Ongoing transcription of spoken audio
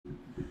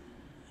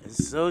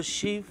So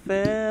she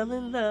fell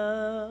in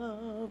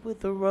love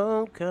with the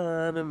wrong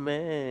kind of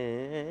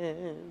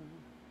man.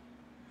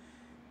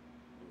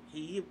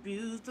 He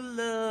abused the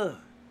love,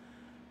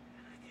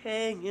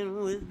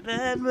 hanging with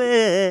that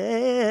man.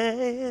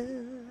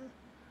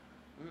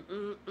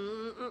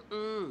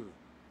 Mm-mm-mm-mm-mm.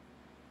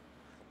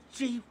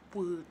 She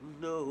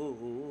wouldn't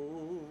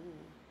know.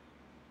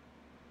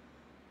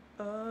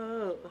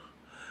 Oh,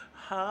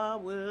 how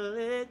will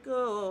it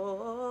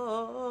go?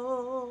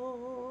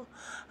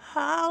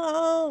 How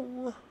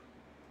long?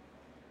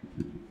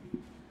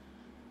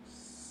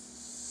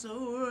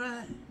 So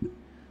right.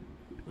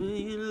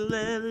 We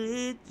let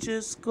it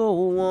just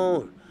go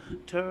on.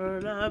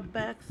 Turn our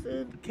backs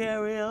and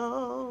carry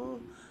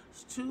on.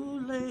 It's too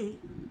late.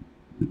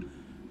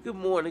 Good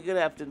morning, good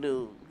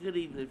afternoon, good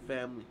evening,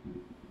 family.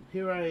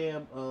 Here I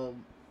am,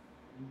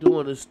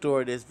 doing a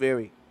story that's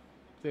very,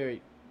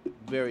 very,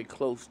 very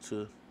close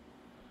to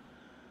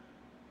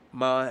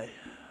my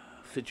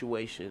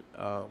situation.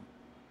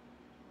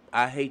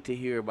 I hate to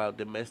hear about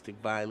domestic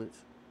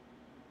violence.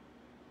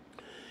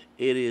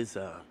 It is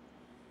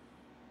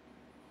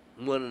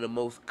one of the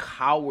most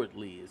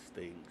cowardliest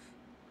things.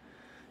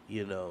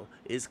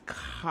 It's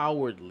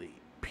cowardly.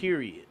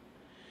 Period.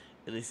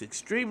 And it's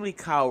extremely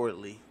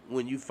cowardly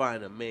when you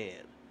find a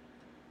man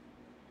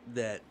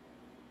that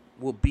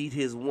will beat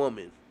his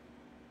woman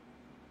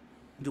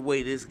the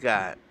way this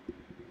guy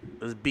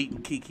is beating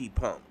KeKe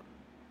Palmer.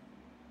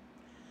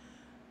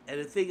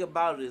 And the thing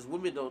about it is,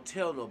 women don't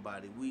tell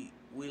nobody. We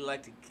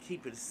like to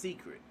keep it a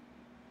secret,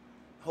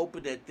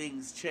 hoping that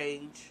things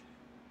change.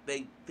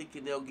 They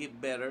thinking they'll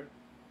get better,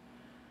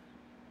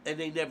 and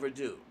they never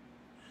do.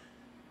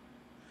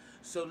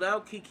 So now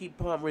KeKe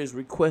Palmer is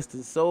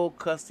requesting sole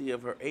custody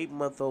of her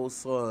 8-month-old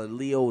son,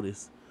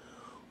 Leotis,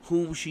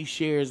 whom she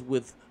shares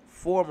with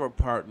former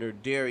partner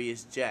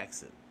Darius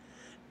Jackson,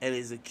 and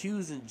is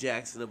accusing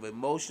Jackson of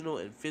emotional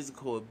and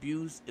physical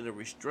abuse in a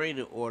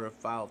restraining order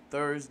filed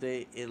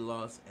Thursday in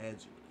Los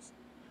Angeles.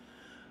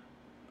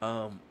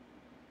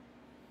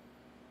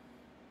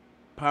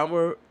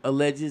 Palmer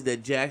alleges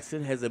that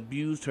Jackson has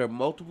abused her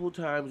multiple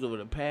times over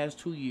the past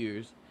 2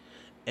 years,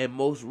 and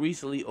most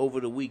recently over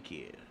the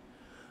weekend.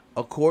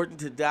 According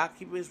to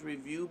documents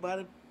reviewed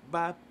by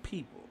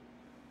People,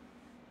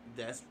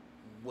 that's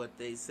what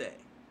they say.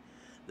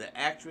 The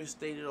actress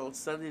stated on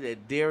Sunday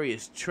that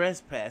Darius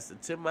trespassed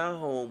into my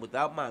home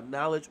without my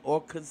knowledge or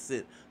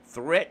consent,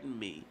 threatened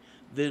me,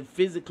 then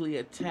physically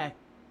attacked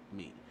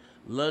me,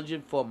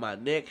 lunging for my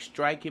neck,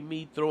 striking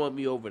me, throwing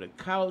me over the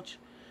couch,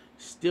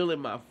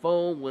 stealing my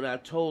phone when I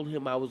told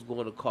him I was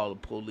going to call the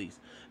police.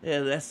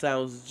 And that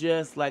sounds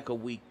just like a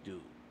weak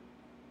dude.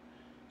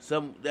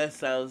 That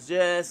sounds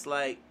just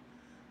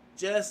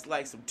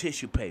like some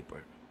tissue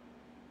paper.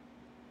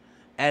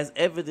 As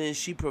evidence,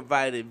 she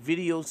provided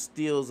video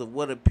stills of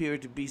what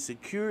appeared to be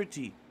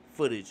security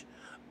footage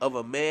of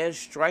a man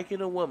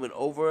striking a woman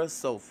over a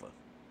sofa.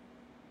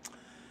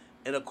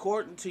 And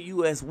according to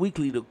U.S.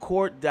 Weekly, the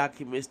court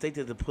documents state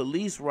that the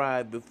police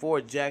arrived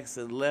before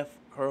Jackson left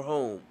her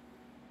home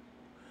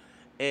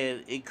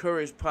and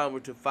encouraged Palmer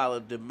to file a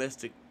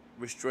domestic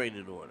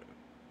restraining order.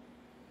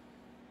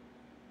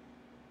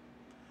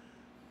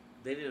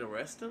 They didn't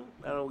arrest him?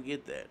 I don't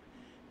get that.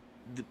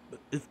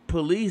 The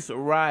police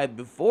arrived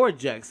before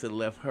Jackson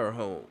left her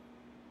home.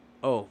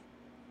 Oh,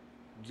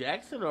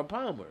 Jackson or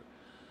Palmer?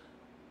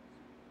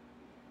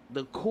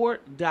 The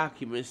court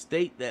documents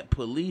state that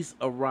police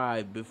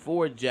arrived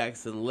before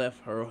Jackson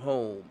left her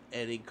home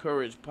and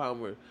encouraged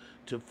Palmer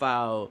to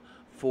file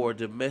for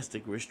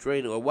domestic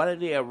restraining order. Why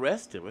didn't they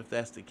arrest him if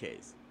that's the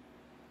case?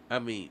 I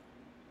mean,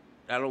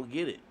 I don't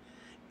get it.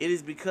 It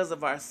is because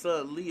of our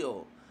son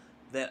Leo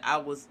that I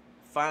was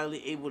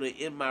finally able to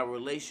end my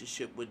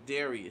relationship with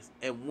Darius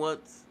and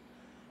once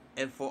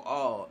and for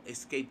all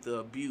escape the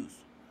abuse,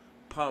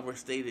 Palmer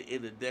stated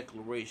in the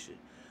declaration.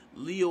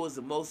 Leo is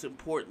the most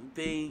important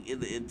thing in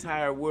the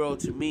entire world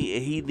to me,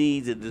 and he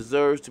needs and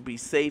deserves to be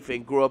safe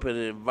and grow up in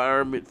an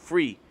environment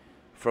free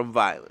from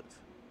violence.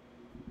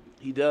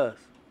 He does.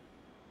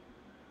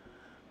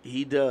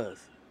 He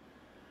does.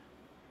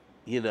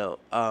 In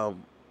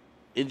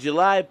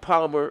July,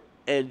 Palmer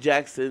and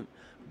Jackson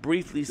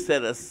briefly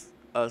set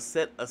a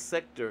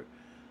sector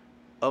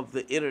of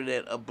the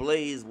internet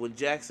ablaze when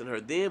Jackson, her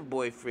then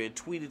boyfriend,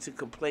 tweeted to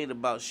complain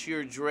about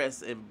sheer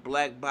dress and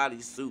black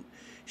bodysuit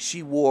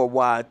she wore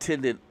while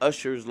attending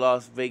Usher's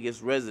Las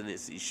Vegas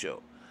residency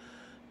show.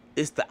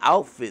 It's the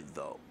outfit,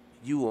 though.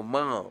 You a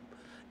mom.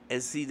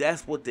 And see,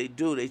 that's what they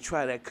do. They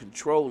try that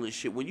control and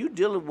shit. When you're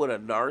dealing with a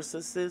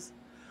narcissist,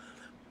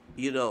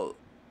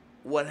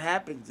 what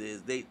happens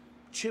is they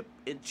chip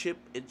and chip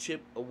and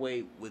chip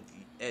away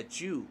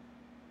at you,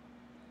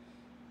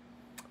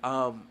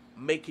 trying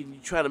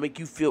to make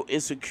you feel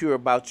insecure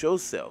about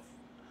yourself,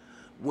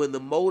 when the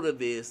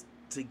motive is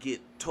to get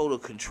total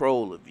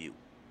control of you.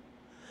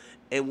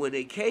 And when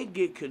they can't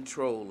get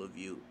control of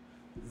you,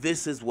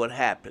 this is what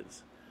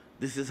happens.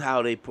 This is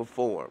how they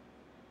perform.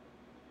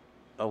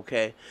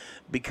 Okay?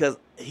 Because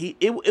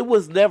it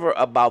was never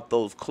about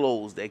those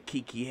clothes that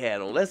KeKe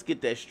had on. Let's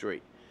get that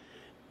straight.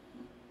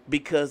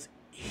 because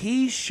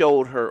he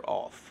showed her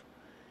off.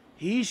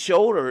 He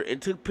showed her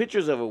and took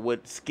pictures of her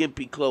with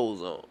skimpy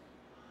clothes on.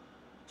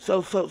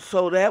 So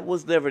that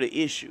was never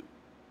the issue.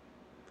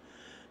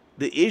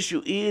 The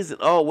issue is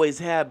and always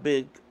have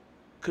been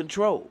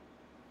control.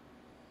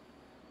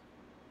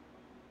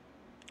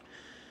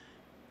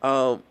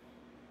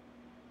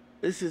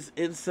 This is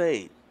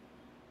insane.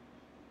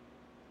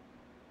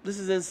 This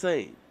is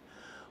insane.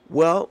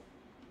 Well,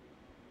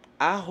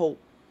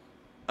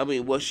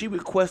 she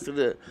requested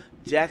that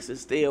Jackson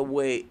stay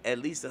away at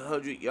least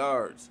 100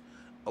 yards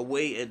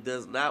away and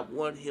does not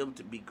want him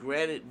to be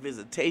granted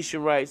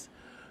visitation rights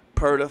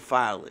per the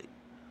filing.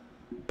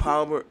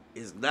 Palmer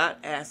is not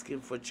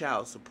asking for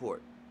child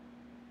support.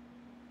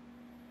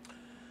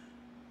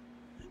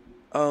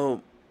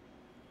 Too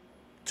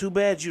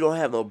bad you don't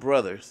have no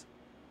brothers,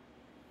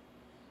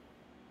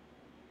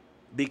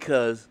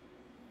 because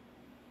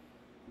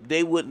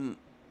they wouldn't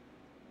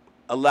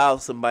allow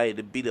somebody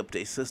to beat up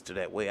their sister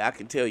that way. I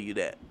can tell you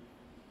that.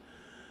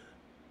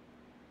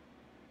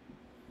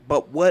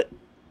 But what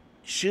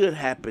should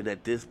happen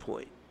at this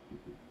point,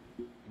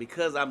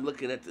 because I'm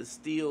looking at the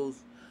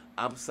stills,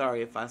 I'm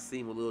sorry if I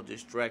seem a little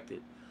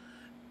distracted,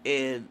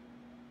 and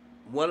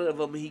one of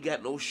them, he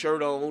got no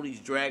shirt on, he's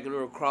dragging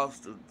her across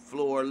the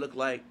floor, looked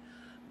like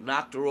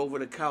knocked her over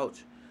the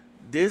couch.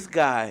 This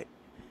guy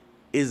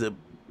is a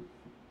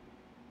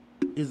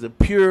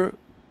pure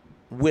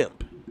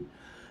wimp.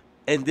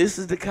 And this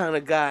is the kind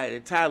of guy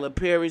that Tyler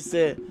Perry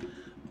said,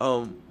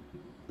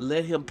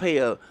 let him pay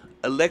a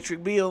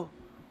electric bill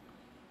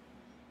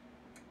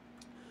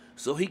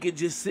so he can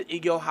just sit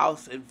in your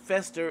house and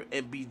fester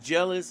and be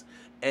jealous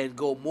and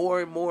go more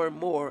and more and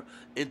more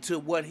into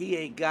what he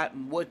ain't got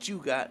and what you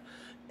got.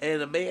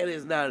 And a man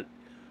is not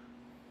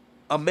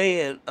a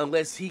man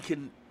unless he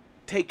can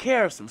take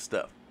care of some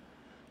stuff.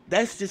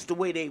 That's just the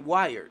way they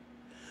wired.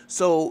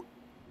 So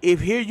if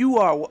here you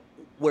are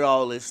with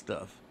all this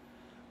stuff,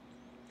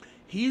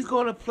 he's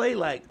going to play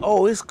like,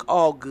 oh, it's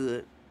all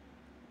good.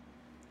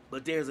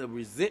 But there's a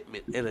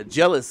resentment and a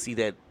jealousy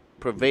that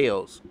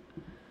prevails.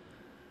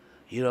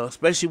 You know,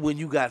 especially when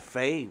you got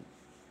fame.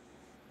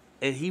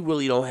 And he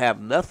really don't have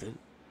nothing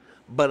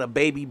but a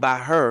baby by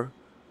her.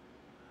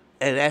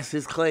 And that's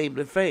his claim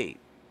to fame.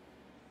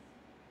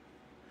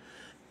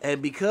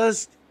 And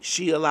because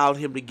she allowed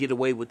him to get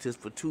away with this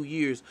for 2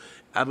 years,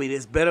 I mean,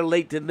 it's better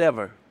late than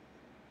never.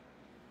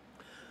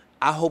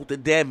 I hope the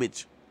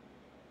damage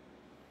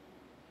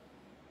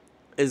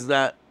is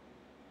not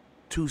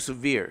too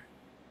severe,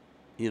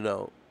 you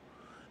know.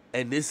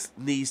 And this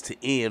needs to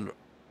end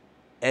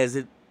as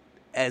it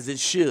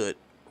should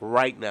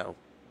right now.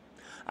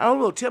 I don't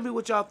know. Tell me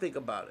what y'all think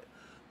about it.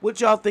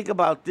 What y'all think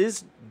about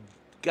this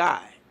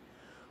guy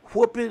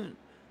whooping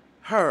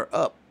her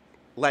up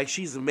like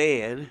she's a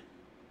man,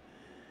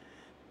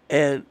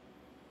 and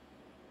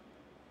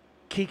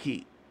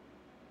KeKe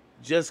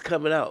just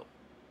coming out.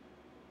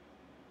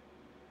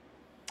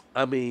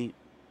 I mean,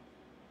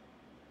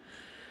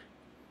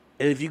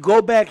 and if you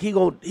go back, he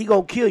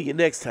gonna kill you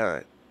next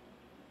time.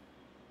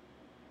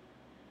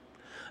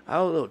 I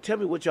don't know. Tell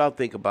me what y'all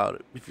think about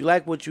it. If you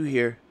like what you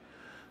hear,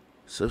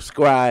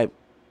 subscribe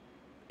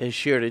and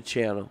share the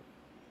channel.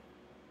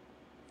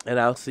 And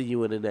I'll see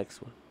you in the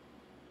next one.